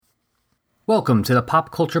Welcome to the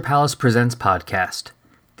Pop Culture Palace Presents podcast,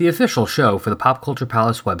 the official show for the Pop Culture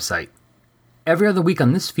Palace website. Every other week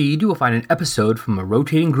on this feed, you will find an episode from a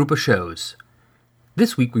rotating group of shows.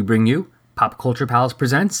 This week we bring you Pop Culture Palace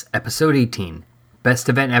Presents Episode 18, Best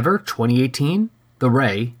Event Ever 2018, The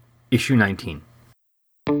Ray, Issue 19.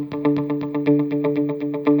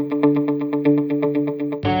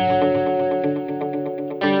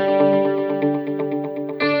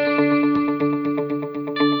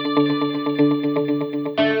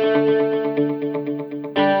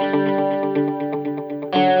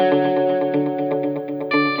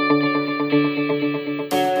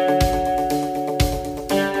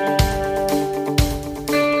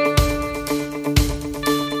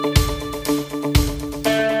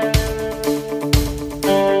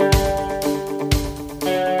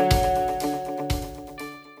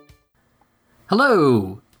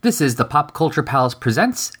 Hello, this is the Pop Culture Palace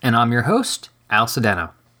Presents, and I'm your host, Al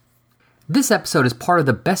Sedano. This episode is part of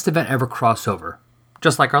the Best Event Ever crossover,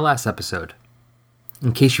 just like our last episode.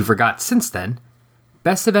 In case you forgot since then,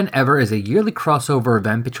 Best Event Ever is a yearly crossover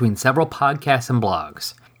event between several podcasts and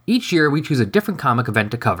blogs. Each year we choose a different comic event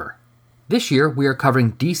to cover. This year we are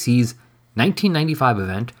covering DC's 1995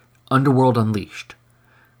 event, Underworld Unleashed.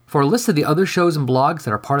 For a list of the other shows and blogs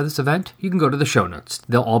that are part of this event, you can go to the show notes.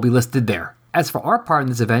 They'll all be listed there. As for our part in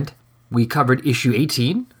this event, we covered issue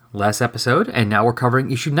 18 last episode, and now we're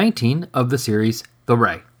covering issue 19 of the series, The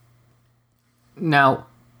Ray. Now,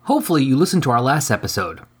 hopefully you listened to our last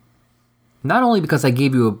episode. Not only because I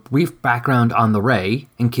gave you a brief background on The Ray,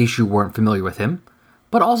 in case you weren't familiar with him,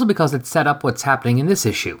 but also because it set up what's happening in this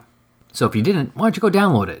issue. So if you didn't, why don't you go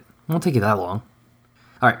download it? It won't take you that long.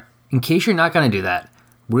 Alright, in case you're not going to do that,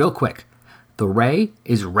 real quick, The Ray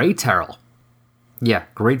is Ray Terrell. Yeah,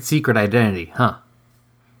 great secret identity, huh?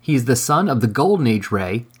 He's the son of the Golden Age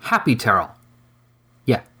Ray, Happy Terrell.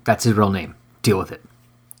 Yeah, that's his real name. Deal with it.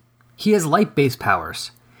 He has light-based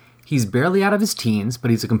powers. He's barely out of his teens,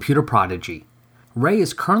 but he's a computer prodigy. Ray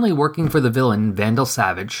is currently working for the villain Vandal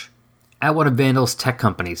Savage at one of Vandal's tech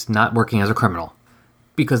companies, not working as a criminal.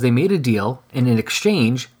 Because they made a deal, and in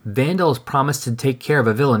exchange, Vandal has promised to take care of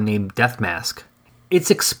a villain named Death Mask. It's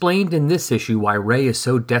explained in this issue why Ray is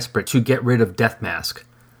so desperate to get rid of Death Mask.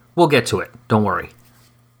 We'll get to it, don't worry.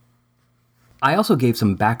 I also gave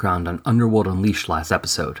some background on Underworld Unleashed last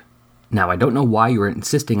episode. Now, I don't know why you were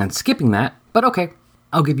insisting on skipping that, but okay,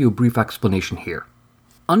 I'll give you a brief explanation here.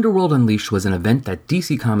 Underworld Unleashed was an event that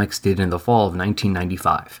DC Comics did in the fall of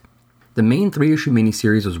 1995. The main 3-issue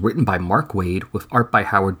miniseries was written by Mark Waid with art by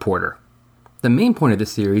Howard Porter. The main point of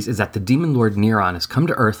this series is that the demon lord Neron has come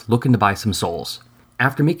to Earth looking to buy some souls.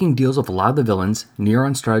 After making deals with a lot of the villains,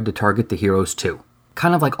 Neron started to target the heroes too.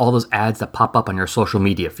 Kind of like all those ads that pop up on your social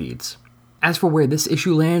media feeds. As for where this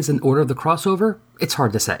issue lands in order of the crossover, it's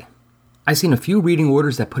hard to say. I've seen a few reading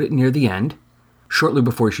orders that put it near the end, shortly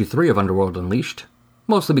before issue 3 of Underworld Unleashed,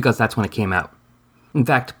 mostly because that's when it came out. In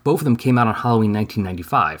fact, both of them came out on Halloween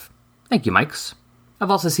 1995. Thank you, Mikes. I've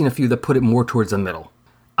also seen a few that put it more towards the middle.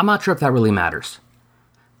 I'm not sure if that really matters.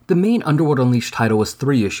 The main Underworld Unleashed title was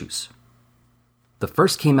 3 issues. The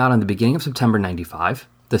first came out in the beginning of September 95,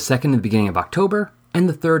 the second in the beginning of October, and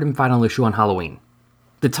the third and final issue on Halloween.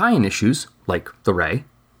 The tie-in issues, like The Ray,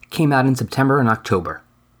 came out in September and October.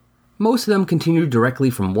 Most of them continued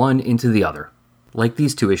directly from one into the other, like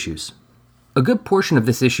these 2 issues. A good portion of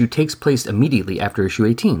this issue takes place immediately after issue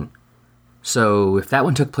 18. So if that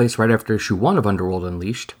one took place right after issue 1 of Underworld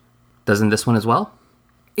Unleashed, doesn't this one as well?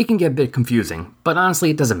 It can get a bit confusing, but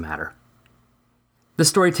honestly it doesn't matter. The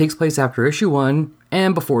story takes place after issue 1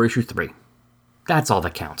 and before issue 3. That's all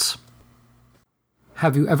that counts.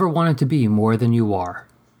 Have you ever wanted to be more than you are?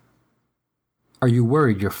 Are you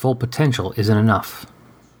worried your full potential isn't enough?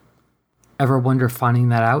 Ever wonder if finding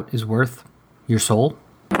that out is worth your soul?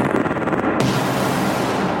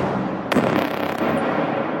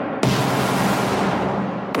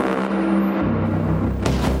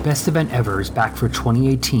 Best Event Ever is back for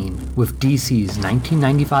 2018 with DC's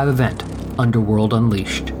 1995 event, Underworld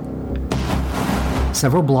Unleashed.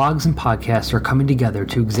 Several blogs and podcasts are coming together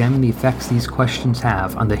to examine the effects these questions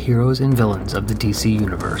have on the heroes and villains of the DC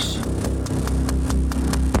universe.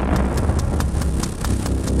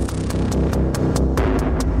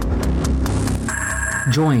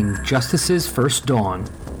 Join Justice's First Dawn,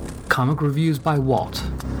 comic reviews by Walt,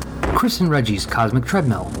 Chris and Reggie's Cosmic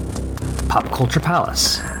Treadmill, Pop Culture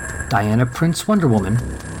Palace, Diana Prince Wonder Woman,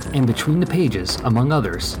 and Between the Pages, among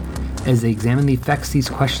others, as they examine the effects these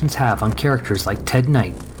questions have on characters like Ted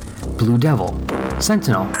Knight, Blue Devil,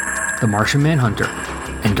 Sentinel, the Martian Manhunter,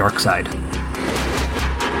 and Darkseid.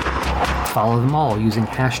 Follow them all using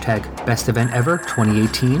hashtag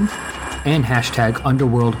BestEventEver2018 and hashtag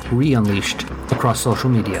Underworld Re-Unleashed across social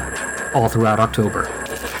media, all throughout October.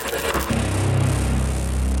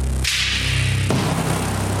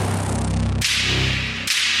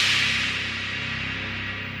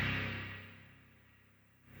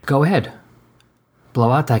 Go ahead.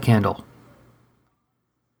 Blow out that candle.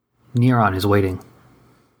 Neron is waiting.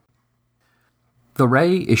 The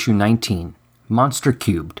Ray, Issue 19, Monster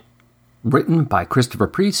Cubed. Written by Christopher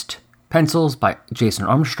Priest, pencils by Jason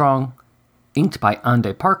Armstrong, inked by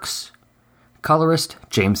Ande Parks, colorist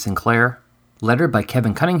James Sinclair, lettered by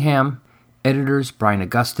Kevin Cunningham, editors Brian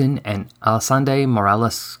Augustin and Alessandre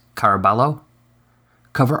Morales Caraballo.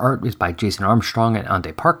 Cover art is by Jason Armstrong and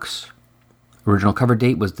Ande Parks. Original cover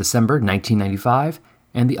date was December 1995,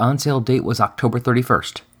 and the on-sale date was October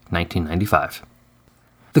 31st, 1995.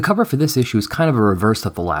 The cover for this issue is kind of a reverse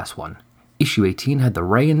of the last one. Issue 18 had the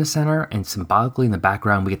Ray in the center, and symbolically in the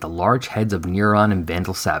background we get the large heads of Neron and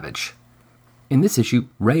Vandal Savage. In this issue,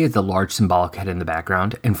 Ray is the large symbolic head in the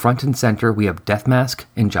background, and front and center we have Deathmask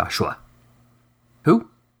and Joshua. Who?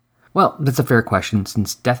 Well, that's a fair question,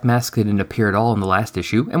 since Deathmask didn't appear at all in the last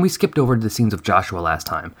issue, and we skipped over to the scenes of Joshua last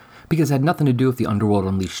time, because it had nothing to do with the Underworld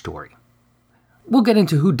Unleashed story. We'll get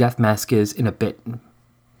into who Deathmask is in a bit,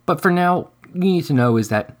 but for now, you need to know is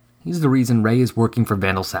that he's the reason Ray is working for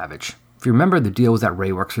Vandal Savage. If you remember, the deal was that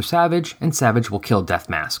Ray works for Savage, and Savage will kill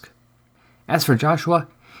Deathmask. As for Joshua,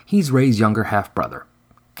 he's Ray's younger half-brother.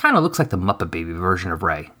 Kinda looks like the Muppet Baby version of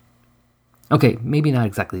Ray. Okay, maybe not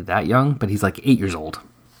exactly that young, but he's like 8 years old.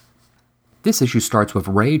 This issue starts with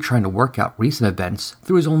Ray trying to work out recent events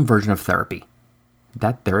through his own version of therapy.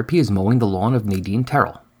 That therapy is mowing the lawn of Nadine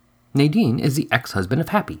Terrell. Nadine is the ex-husband of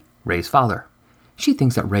Happy, Ray's father. She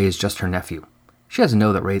thinks that Ray is just her nephew. She doesn't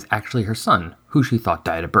know that Ray is actually her son, who she thought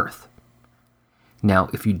died at birth. Now,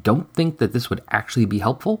 if you don't think that this would actually be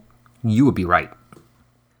helpful, you would be right.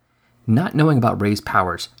 Not knowing about Ray's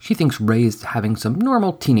powers, she thinks Ray is having some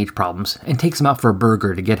normal teenage problems and takes him out for a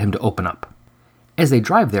burger to get him to open up. As they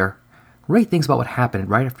drive there, Ray thinks about what happened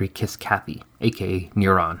right after he kissed Kathy, aka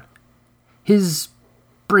Neron. His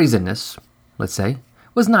brazenness, let's say,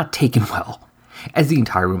 was not taken well. As the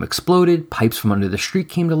entire room exploded, pipes from under the street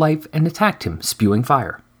came to life and attacked him, spewing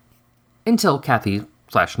fire. Until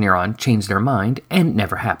Kathy/Neron changed their mind, and it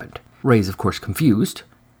never happened. Ray's of course confused,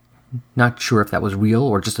 not sure if that was real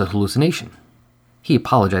or just a hallucination. He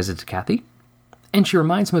apologizes to Kathy, and she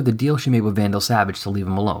reminds him of the deal she made with Vandal Savage to leave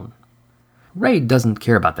him alone. Ray doesn't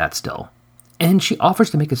care about that still, and she offers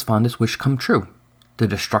to make his fondest wish come true, the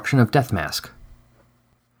destruction of Deathmask.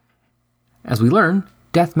 As we learn,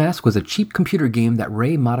 Deathmask was a cheap computer game that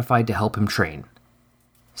Ray modified to help him train.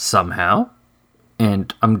 Somehow,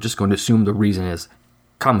 and I'm just going to assume the reason is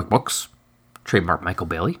comic books, trademark Michael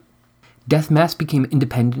Bailey, Deathmask became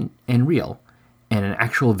independent and real, and an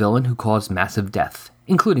actual villain who caused massive death,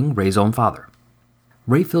 including Ray's own father.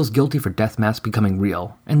 Ray feels guilty for Deathmask becoming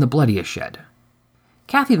real, and the blood he has shed.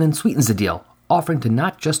 Kathy then sweetens the deal, offering to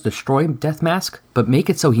not just destroy Deathmask, but make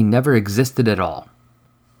it so he never existed at all.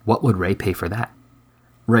 What would Ray pay for that?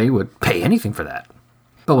 Ray would pay anything for that.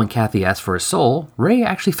 But when Kathy asks for his soul, Ray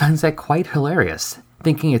actually finds that quite hilarious,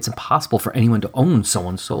 thinking it's impossible for anyone to own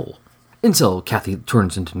someone's soul. Until Kathy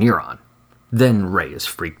turns into Neron. Then Ray is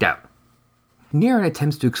freaked out. Neron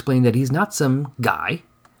attempts to explain that he's not some guy,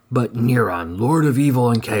 but Neron, Lord of Evil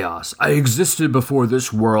and Chaos. I existed before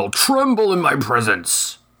this world. Tremble in my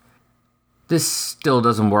presence. This still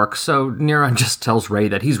doesn't work, so Neron just tells Ray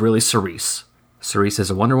that he's really Cerise. Cerise is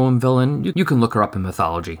a Wonder Woman villain. You can look her up in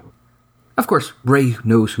mythology. Of course, Ray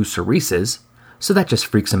knows who Cerise is, so that just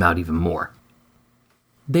freaks him out even more.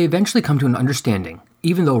 They eventually come to an understanding,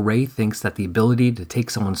 even though Ray thinks that the ability to take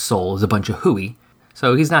someone's soul is a bunch of hooey,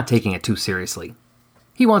 so he's not taking it too seriously.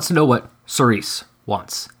 He wants to know what Cerise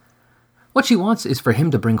wants. What she wants is for him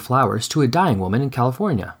to bring flowers to a dying woman in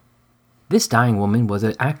California. This dying woman was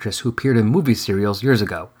an actress who appeared in movie serials years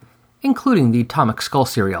ago, including the Atomic Skull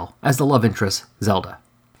serial as the love interest, Zelda.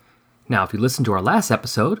 Now, if you listened to our last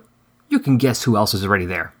episode, you can guess who else is already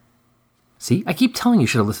there. See, I keep telling you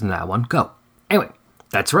should have listened to that one. Go. Anyway,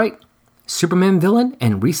 that's right. Superman villain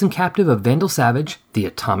and recent captive of Vandal Savage, the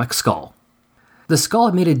Atomic Skull. The Skull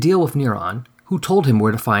had made a deal with Neron, who told him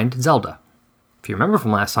where to find Zelda. If you remember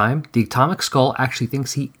from last time, the Atomic Skull actually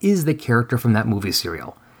thinks he is the character from that movie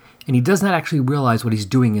serial, and he does not actually realize what he's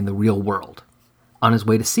doing in the real world. On his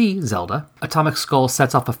way to see Zelda, Atomic Skull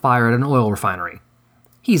sets off a fire at an oil refinery.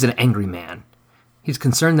 He's an angry man. He's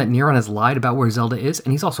concerned that Neron has lied about where Zelda is,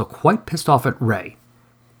 and he's also quite pissed off at Ray.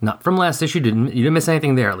 Not from last issue, you didn't miss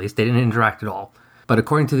anything there, at least. They didn't interact at all. But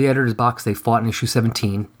according to the editor's box, they fought in issue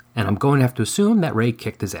 17, and I'm going to have to assume that Ray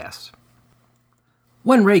kicked his ass.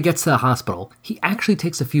 When Ray gets to the hospital, he actually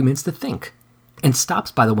takes a few minutes to think and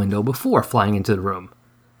stops by the window before flying into the room.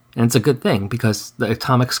 And it's a good thing because the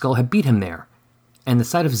atomic skull had beat him there. And the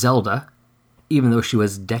sight of Zelda, even though she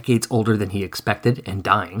was decades older than he expected and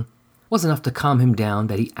dying, was enough to calm him down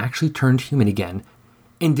that he actually turned human again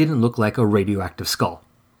and didn't look like a radioactive skull.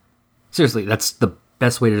 Seriously, that's the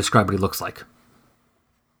best way to describe what he looks like.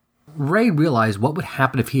 Ray realized what would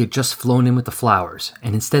happen if he had just flown in with the flowers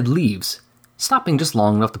and instead leaves, stopping just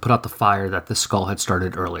long enough to put out the fire that the skull had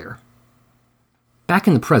started earlier. Back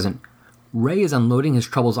in the present, Ray is unloading his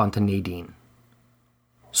troubles onto Nadine.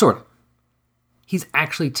 Sort of. He's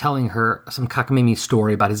actually telling her some cockamamie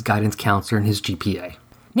story about his guidance counselor and his GPA.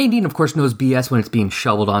 Nadine, of course, knows BS when it's being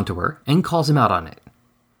shoveled onto her and calls him out on it.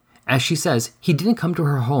 As she says, he didn't come to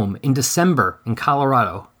her home in December in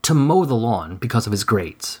Colorado to mow the lawn because of his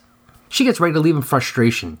grades. She gets ready to leave in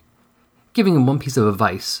frustration, giving him one piece of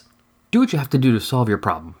advice. Do what you have to do to solve your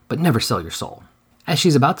problem, but never sell your soul. As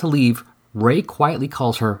she's about to leave, Ray quietly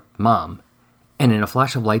calls her Mom, and in a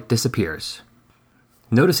flash of light disappears.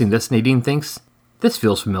 Noticing this, Nadine thinks, this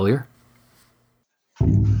feels familiar.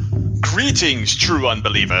 Greetings, true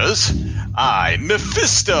unbelievers. I,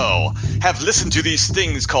 Mephisto, have listened to these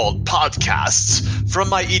things called podcasts from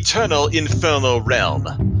my eternal infernal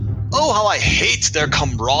realm. Oh, how I hate their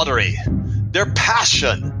camaraderie, their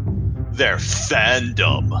passion, their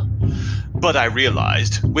fandom. But I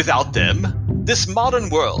realized, without them, this modern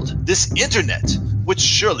world, this internet, would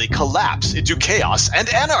surely collapse into chaos and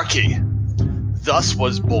anarchy. Thus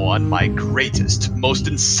was born my greatest, most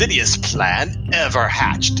insidious plan ever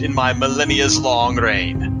hatched in my millennia's-long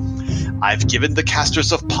reign. I've given the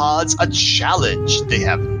casters of pods a challenge they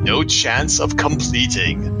have no chance of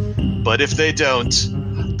completing. But if they don't,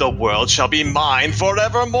 the world shall be mine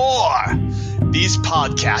forevermore. These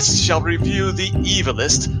podcasts shall review the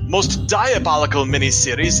evilest, most diabolical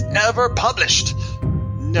miniseries ever published.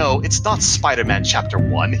 No, it's not Spider-Man Chapter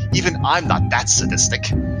 1. Even I'm not that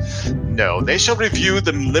sadistic. No, they shall review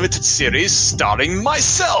the limited series starring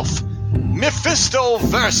myself, Mephisto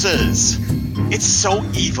Versus. It's so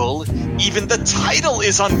evil, even the title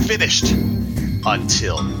is unfinished.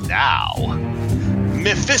 Until now.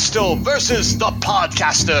 Mephisto Versus the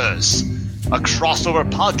Podcasters. A crossover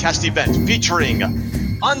podcast event featuring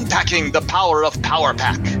Unpacking the Power of Power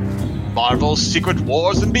Pack, Marvel's Secret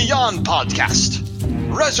Wars and Beyond podcast,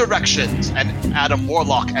 Resurrections, an Adam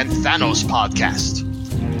Warlock and Thanos podcast,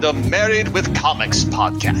 the Married with Comics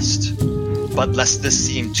podcast. But lest this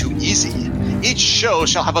seem too easy, each show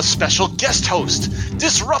shall have a special guest host,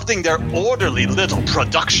 disrupting their orderly little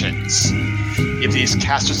productions. If these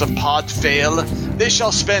casters of pod fail, they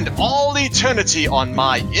shall spend all eternity on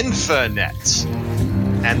my infernet.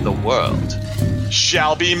 And the world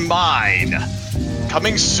shall be mine.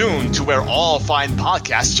 Coming soon to where all fine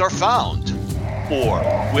podcasts are found. Or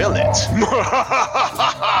will it?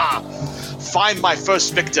 Find my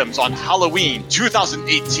first victims on Halloween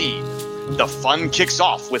 2018. The fun kicks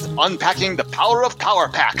off with Unpacking the Power of Power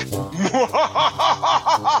Pack.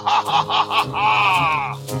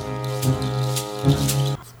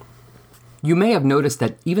 You may have noticed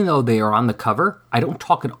that even though they are on the cover, I don't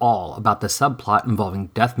talk at all about the subplot involving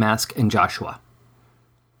Death Mask and Joshua,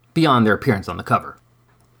 beyond their appearance on the cover.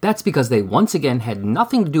 That's because they once again had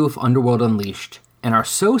nothing to do with Underworld Unleashed, and are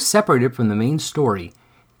so separated from the main story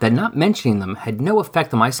that not mentioning them had no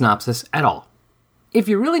effect on my synopsis at all. If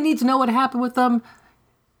you really need to know what happened with them,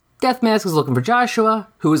 Death Mask is looking for Joshua,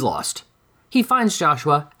 who is lost. He finds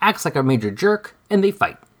Joshua, acts like a major jerk, and they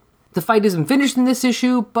fight. The fight isn't finished in this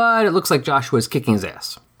issue, but it looks like Joshua is kicking his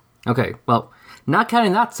ass. Okay, well, not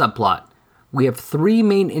counting that subplot, we have three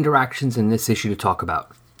main interactions in this issue to talk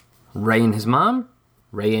about. Ray and his mom,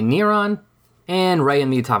 Ray and Neron, and Ray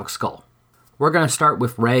and the Atomic Skull. We're going to start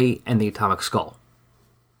with Ray and the Atomic Skull.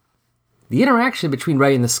 The interaction between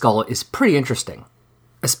Ray and the Skull is pretty interesting,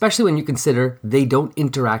 especially when you consider they don't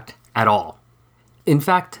interact at all. In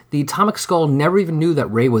fact, the Atomic Skull never even knew that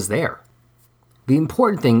Ray was there. The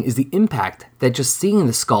important thing is the impact that just seeing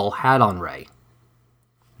the skull had on Ray.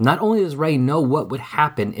 Not only does Ray know what would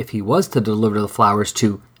happen if he was to deliver the flowers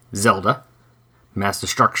to Zelda, mass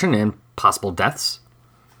destruction and possible deaths,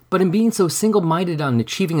 but in being so single-minded on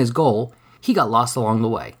achieving his goal, he got lost along the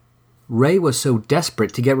way. Ray was so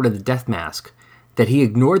desperate to get rid of the Death Mask that he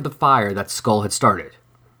ignored the fire that Skull had started.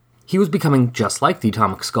 He was becoming just like the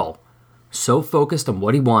Atomic Skull, so focused on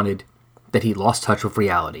what he wanted that he lost touch with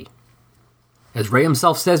reality. As Ray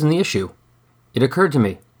himself says in the issue, it occurred to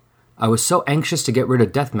me, I was so anxious to get rid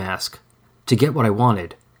of Death Mask, to get what I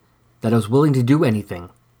wanted, that I was willing to do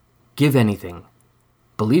anything, give anything,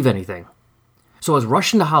 believe anything. So I was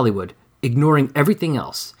rushing to Hollywood, ignoring everything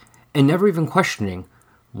else, and never even questioning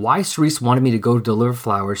why Cerise wanted me to go deliver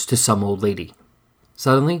flowers to some old lady.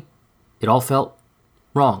 Suddenly, it all felt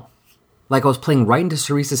wrong. Like I was playing right into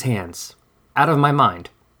Cerise's hands, out of my mind,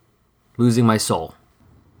 losing my soul.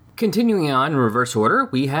 Continuing on in reverse order,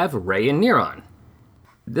 we have Ray and Neron.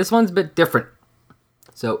 This one's a bit different.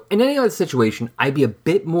 So, in any other situation, I'd be a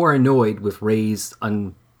bit more annoyed with Ray's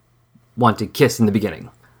unwanted kiss in the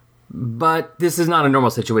beginning. But this is not a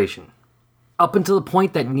normal situation. Up until the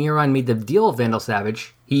point that Neron made the deal with Vandal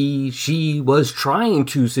Savage, she was trying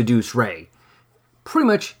to seduce Ray. Pretty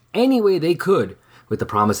much any way they could, with the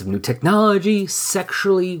promise of new technology,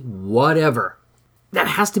 sexually, whatever. That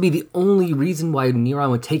has to be the only reason why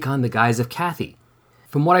Neron would take on the guise of Kathy.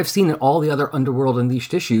 From what I've seen in all the other Underworld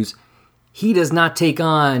Unleashed issues, he does not take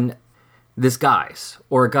on this guise,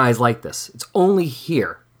 or a guise like this. It's only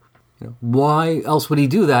here. Why else would he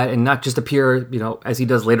do that and not just appear, as he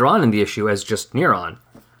does later on in the issue, as just Neron?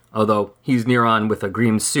 Although he's Neron with a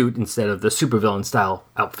green suit instead of the supervillain style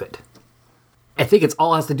outfit. I think it's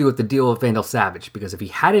all has to do with the deal with Vandal Savage, because if he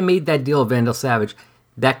hadn't made that deal with Vandal Savage,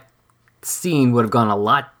 that scene would have gone a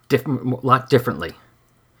lot differently.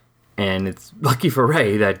 And it's lucky for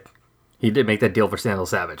Ray that he did make that deal for Vandal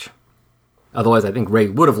Savage. Otherwise, I think Ray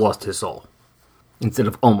would have lost his soul, instead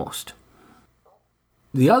of almost.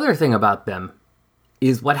 The other thing about them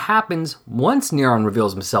is what happens once Neron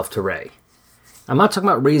reveals himself to Ray. I'm not talking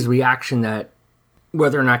about Ray's reaction that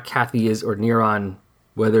whether or not Kathy is or Neron,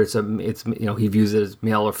 whether he views it as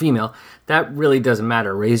male or female, that really doesn't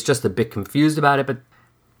matter. Ray's just a bit confused about it, but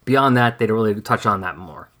beyond that, they don't really touch on that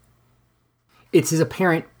more. It's his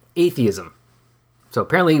apparent atheism. So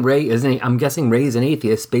apparently I'm guessing Ray is an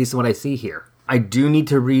atheist based on what I see here. I do need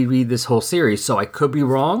to reread this whole series, so I could be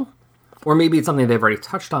wrong. Or maybe it's something they've already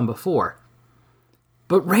touched on before.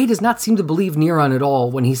 But Ray does not seem to believe Neron at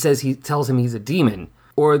all when he tells him he's a demon,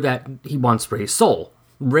 or that he wants Ray's soul.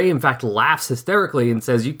 Ray, in fact, laughs hysterically and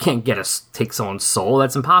says, "You can't take someone's soul,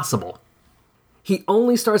 that's impossible." He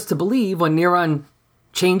only starts to believe when Neron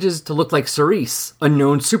changes to look like Cerise, a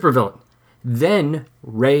known supervillain. Then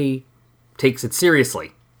Ray takes it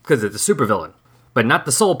seriously, because it's a supervillain. But not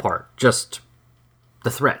the soul part, just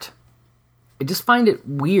the threat. I just find it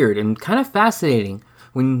weird and kind of fascinating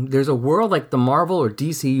when there's a world like the Marvel or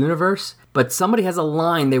DC universe, but somebody has a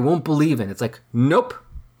line they won't believe in. It's like, nope,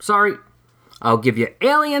 sorry. I'll give you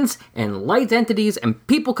aliens and light entities and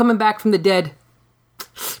people coming back from the dead.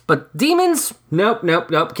 But demons? Nope,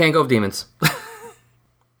 can't go with demons.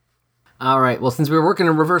 Alright, well, since we were working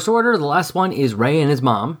in reverse order, the last one is Ray and his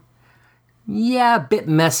mom. Yeah, a bit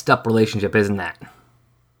messed up relationship, isn't that?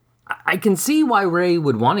 I can see why Ray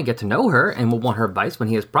would want to get to know her and would want her advice when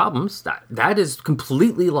he has problems. That is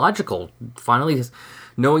completely logical. Finally,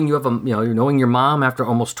 knowing knowing your mom after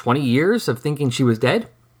almost 20 years of thinking she was dead.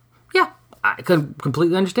 Yeah, I could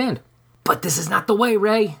completely understand. But this is not the way,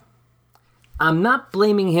 Ray. I'm not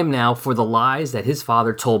blaming him now for the lies that his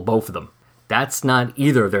father told both of them. That's not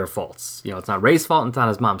either of their faults. It's not Ray's fault and it's not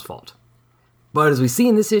his mom's fault. But as we see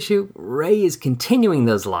in this issue, Ray is continuing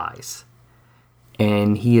those lies.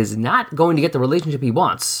 And he is not going to get the relationship he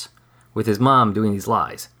wants with his mom doing these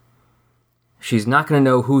lies. She's not going to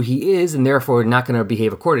know who he is and therefore not going to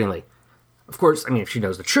behave accordingly. Of course, if she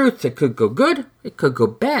knows the truth, it could go good, it could go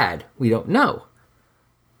bad. We don't know.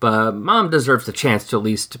 But mom deserves the chance to at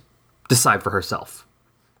least decide for herself.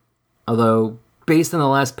 Although, based on the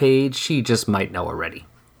last page, she just might know already.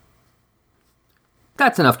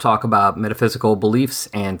 That's enough talk about metaphysical beliefs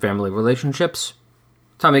and family relationships.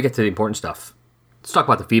 Time to get to the important stuff. Let's talk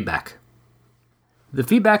about the feedback. The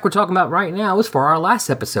feedback we're talking about right now is for our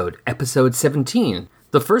last episode, episode 17,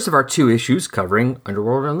 the first of our 2 issues covering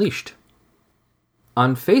Underworld Unleashed.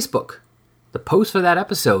 On Facebook, the post for that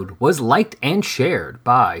episode was liked and shared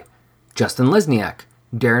by Justin Lesniak,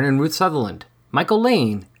 Darren and Ruth Sutherland, Michael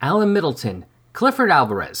Lane, Alan Middleton, Clifford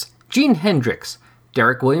Alvarez, Gene Hendricks,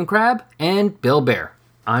 Derek William Crabb, and Bill Bear.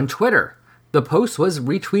 On Twitter, the post was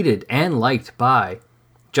retweeted and liked by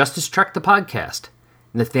Justice Trek the Podcast,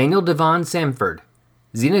 Nathaniel Devon Sanford,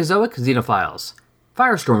 Xenozoic Xenophiles,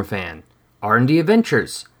 Firestorm Fan, R&D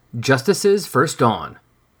Adventures, Justice's First Dawn,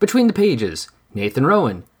 Between the Pages, Nathan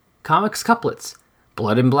Rowan, Comics Couplets,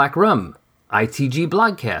 Blood and Black Rum, ITG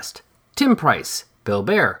Blogcast, Tim Price, Bill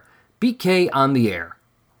Bear, BK on the Air,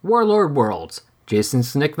 Warlord Worlds, Jason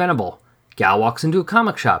Snick Venable, Gal Walks Into a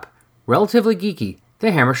Comic Shop, Relatively Geeky,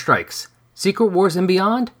 The Hammer Strikes, Secret Wars and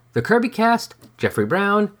Beyond, The Kirby Cast, Jeffrey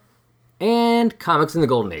Brown, and Comics in the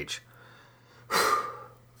Golden Age.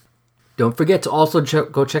 Don't forget to also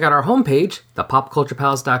go check out our homepage,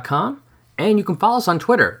 thepopculturepalace.com, and you can follow us on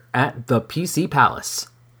Twitter at thepcpalace.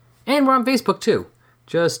 And we're on Facebook too.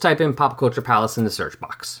 Just type in Pop Culture Palace in the search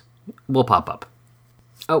box. We'll pop up.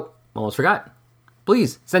 Oh, almost forgot.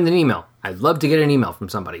 Please send an email. I'd love to get an email from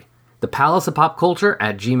somebody.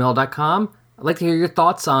 thepalaceofpopculture@gmail.com. I'd like to hear your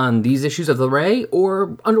thoughts on these issues of The Ray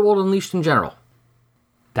or Underworld Unleashed in general.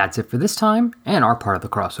 That's it for this time and our part of the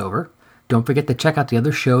crossover. Don't forget to check out the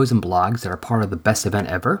other shows and blogs that are part of the best event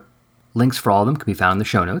ever. Links for all of them can be found in the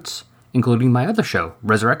show notes, including my other show,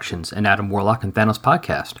 Resurrections, and Adam Warlock and Thanos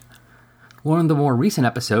podcast. One of the more recent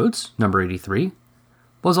episodes, number 83,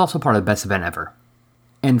 was also part of the best event ever.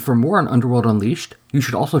 And for more on Underworld Unleashed, you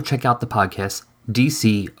should also check out the podcast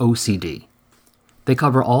DC OCD. They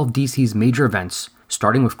cover all of DC's major events,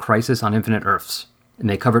 starting with Crisis on Infinite Earths, and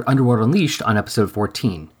they covered Underworld Unleashed on episode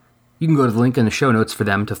 14. You can go to the link in the show notes for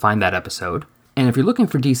them to find that episode. And if you're looking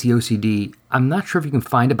for DC OCD, I'm not sure if you can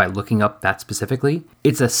find it by looking up that specifically.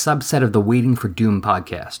 It's a subset of the Waiting for Doom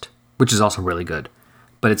podcast, which is also really good.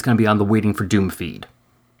 But it's going to be on the Waiting for Doom feed.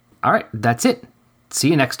 Alright, that's it. See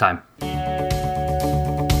you next time.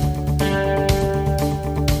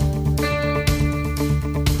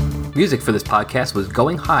 Music for this podcast was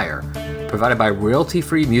Going Higher, provided by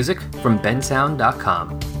royalty-free music from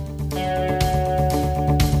bensound.com.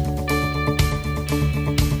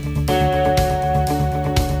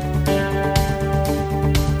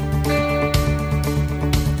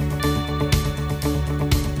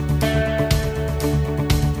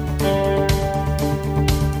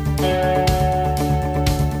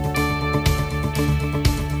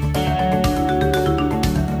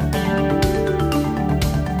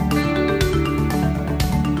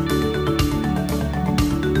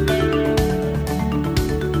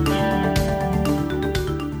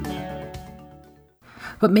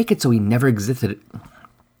 But make it so he never existed.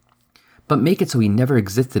 But make it so he never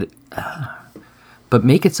existed. But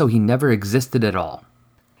make it so he never existed at all.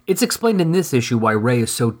 It's explained in this issue why Ray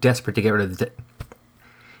is so desperate to get rid of the.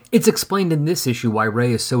 It's explained in this issue why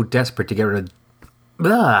Ray is so desperate to get rid of.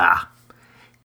 Blah.